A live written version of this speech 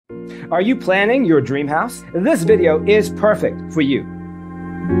Are you planning your dream house? This video is perfect for you.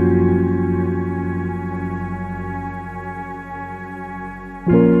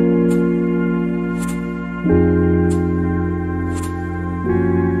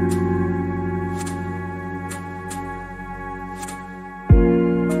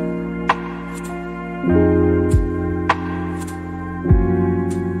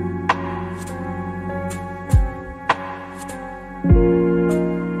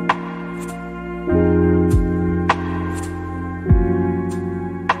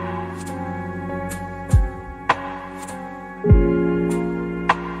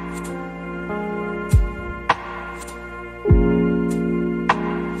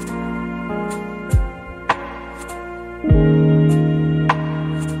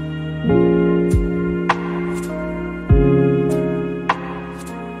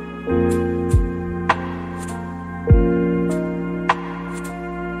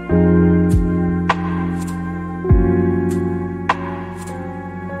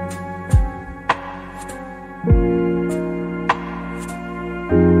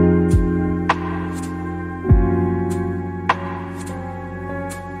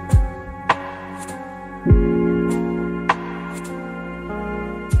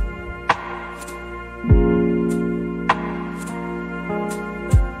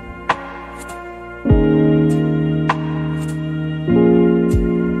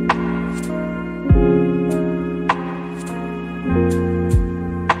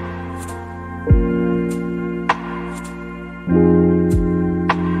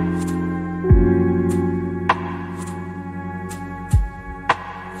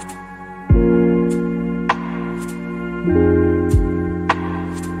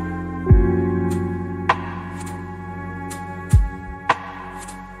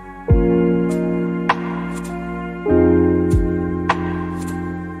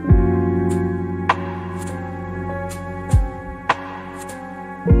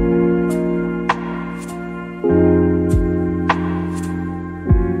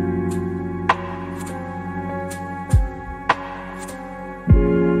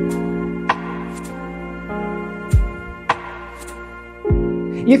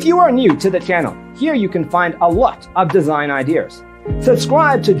 If you are new to the channel, here you can find a lot of design ideas.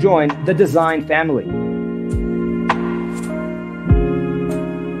 Subscribe to join the design family.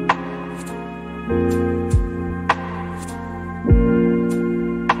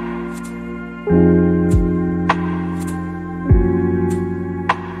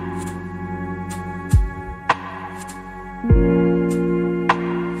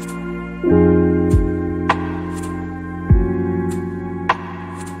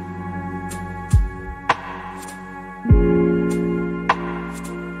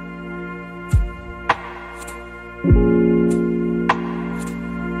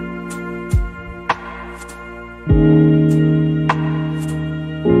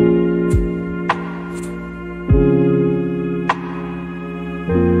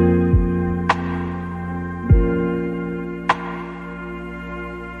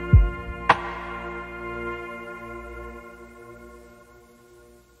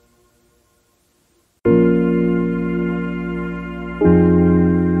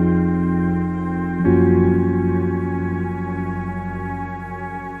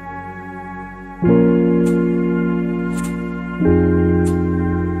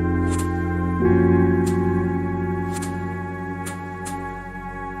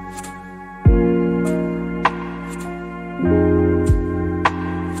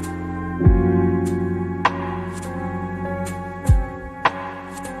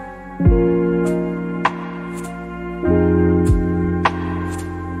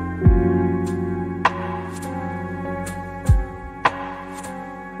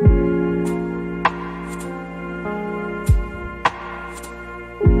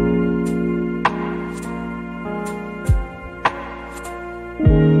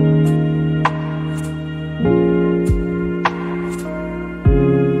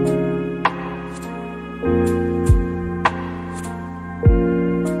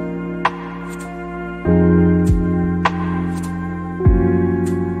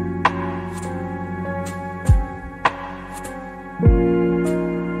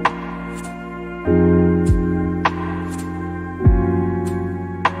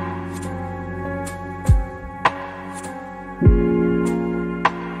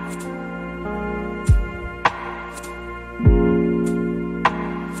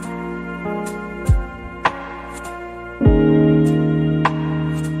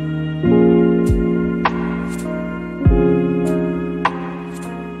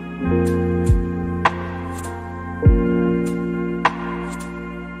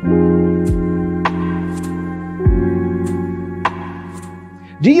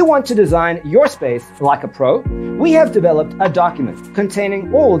 Do you want to design your space like a pro? We have developed a document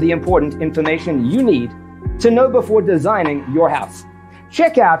containing all the important information you need to know before designing your house.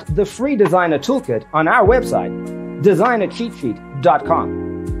 Check out the free designer toolkit on our website, designercheatsheet.com.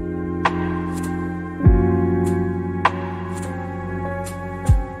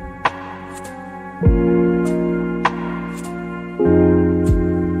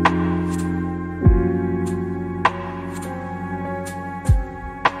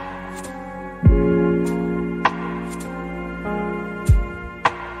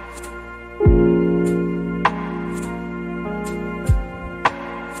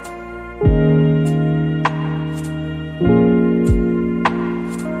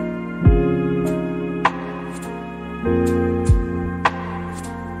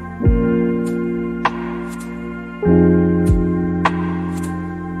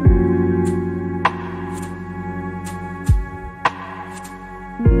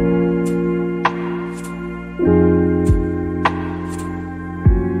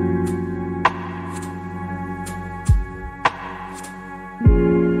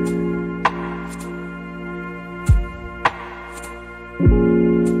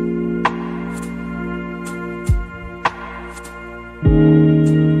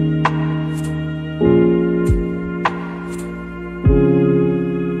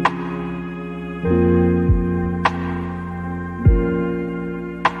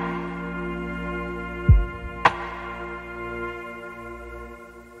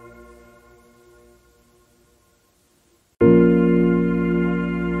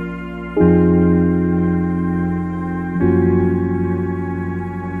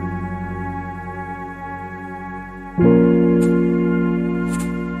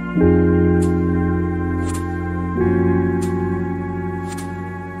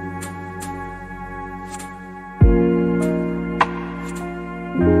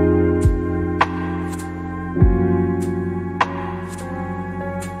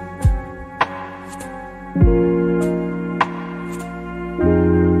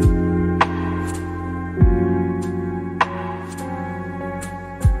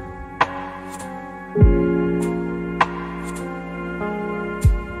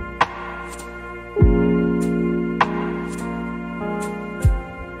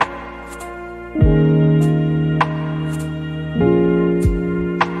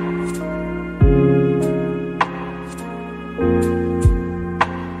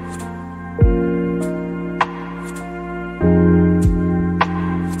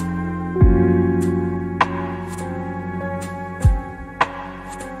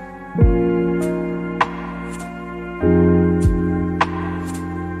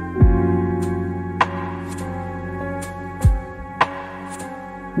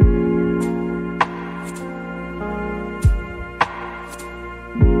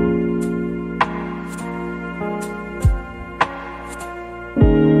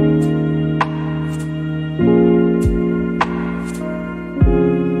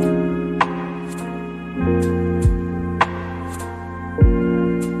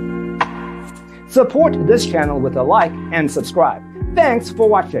 Support this channel with a like and subscribe. Thanks for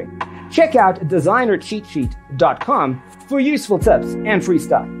watching. Check out designercheatsheet.com for useful tips and free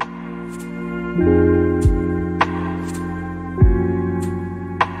stuff.